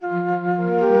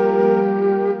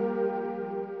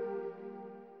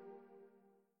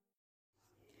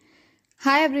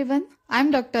Hi everyone, I'm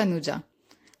Dr. Anuja.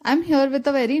 I'm here with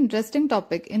a very interesting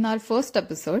topic in our first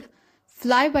episode,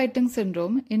 fly biting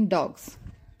syndrome in dogs.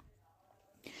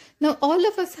 Now, all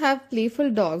of us have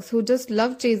playful dogs who just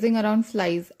love chasing around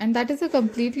flies, and that is a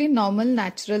completely normal,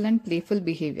 natural, and playful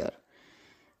behavior.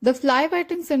 The fly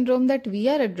biting syndrome that we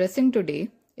are addressing today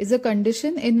is a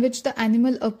condition in which the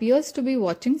animal appears to be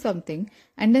watching something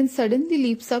and then suddenly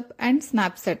leaps up and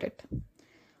snaps at it.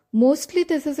 Mostly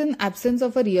this is in absence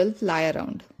of a real fly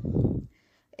around.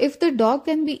 If the dog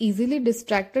can be easily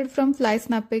distracted from fly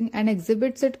snapping and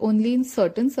exhibits it only in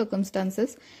certain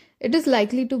circumstances, it is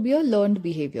likely to be a learned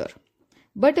behavior.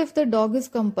 But if the dog is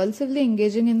compulsively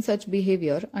engaging in such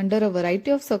behavior under a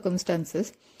variety of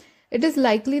circumstances, it is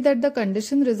likely that the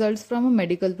condition results from a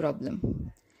medical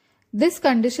problem. This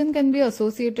condition can be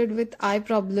associated with eye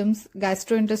problems,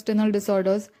 gastrointestinal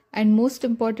disorders, and most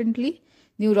importantly,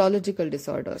 neurological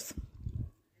disorders.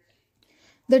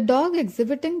 The dog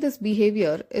exhibiting this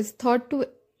behavior is thought to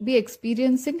be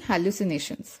experiencing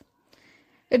hallucinations.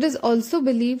 It is also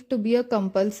believed to be a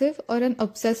compulsive or an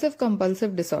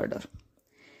obsessive-compulsive disorder.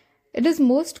 It is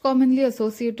most commonly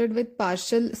associated with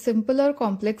partial, simple or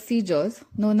complex seizures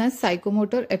known as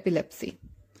psychomotor epilepsy.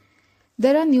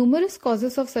 There are numerous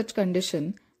causes of such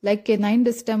condition like canine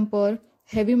distemper,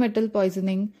 heavy metal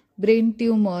poisoning, brain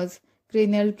tumors,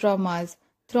 cranial traumas,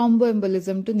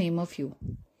 thromboembolism, to name a few.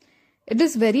 It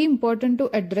is very important to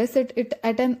address it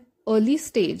at an early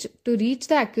stage to reach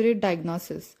the accurate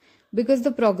diagnosis, because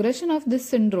the progression of this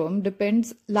syndrome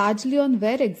depends largely on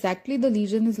where exactly the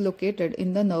lesion is located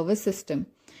in the nervous system,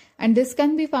 and this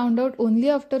can be found out only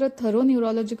after a thorough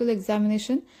neurological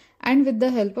examination and with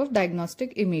the help of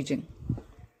diagnostic imaging.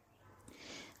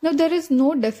 Now, there is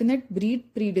no definite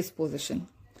breed predisposition.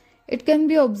 It can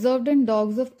be observed in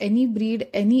dogs of any breed,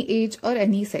 any age, or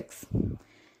any sex.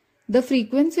 The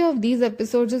frequency of these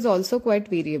episodes is also quite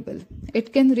variable.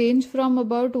 It can range from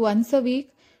about once a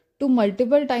week to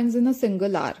multiple times in a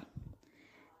single hour.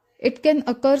 It can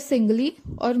occur singly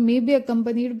or may be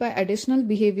accompanied by additional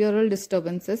behavioral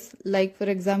disturbances like, for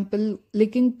example,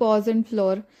 licking paws and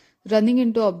floor, running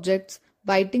into objects,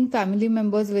 biting family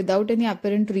members without any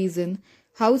apparent reason,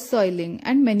 house soiling,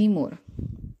 and many more.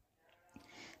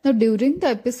 Now, during the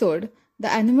episode,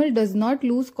 the animal does not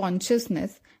lose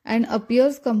consciousness and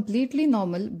appears completely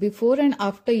normal before and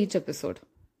after each episode.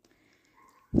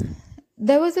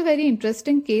 There was a very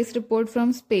interesting case report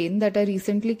from Spain that I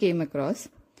recently came across.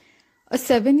 A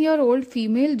 7-year-old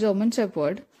female German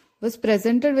Shepherd was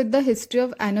presented with the history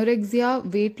of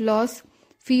anorexia, weight loss,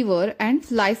 fever, and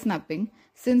fly snapping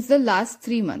since the last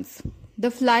 3 months.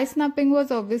 The fly snapping was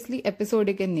obviously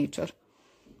episodic in nature.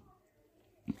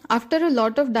 After a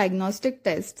lot of diagnostic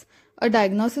tests, a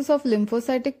diagnosis of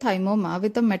lymphocytic thymoma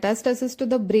with a metastasis to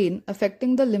the brain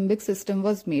affecting the limbic system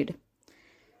was made.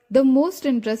 The most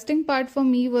interesting part for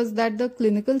me was that the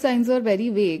clinical signs were very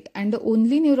vague and the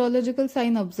only neurological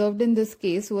sign observed in this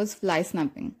case was fly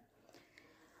snapping.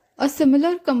 A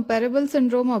similar comparable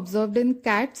syndrome observed in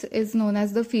cats is known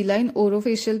as the feline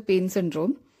orofacial pain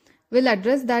syndrome. We'll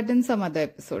address that in some other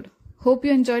episode. Hope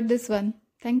you enjoyed this one.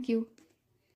 Thank you.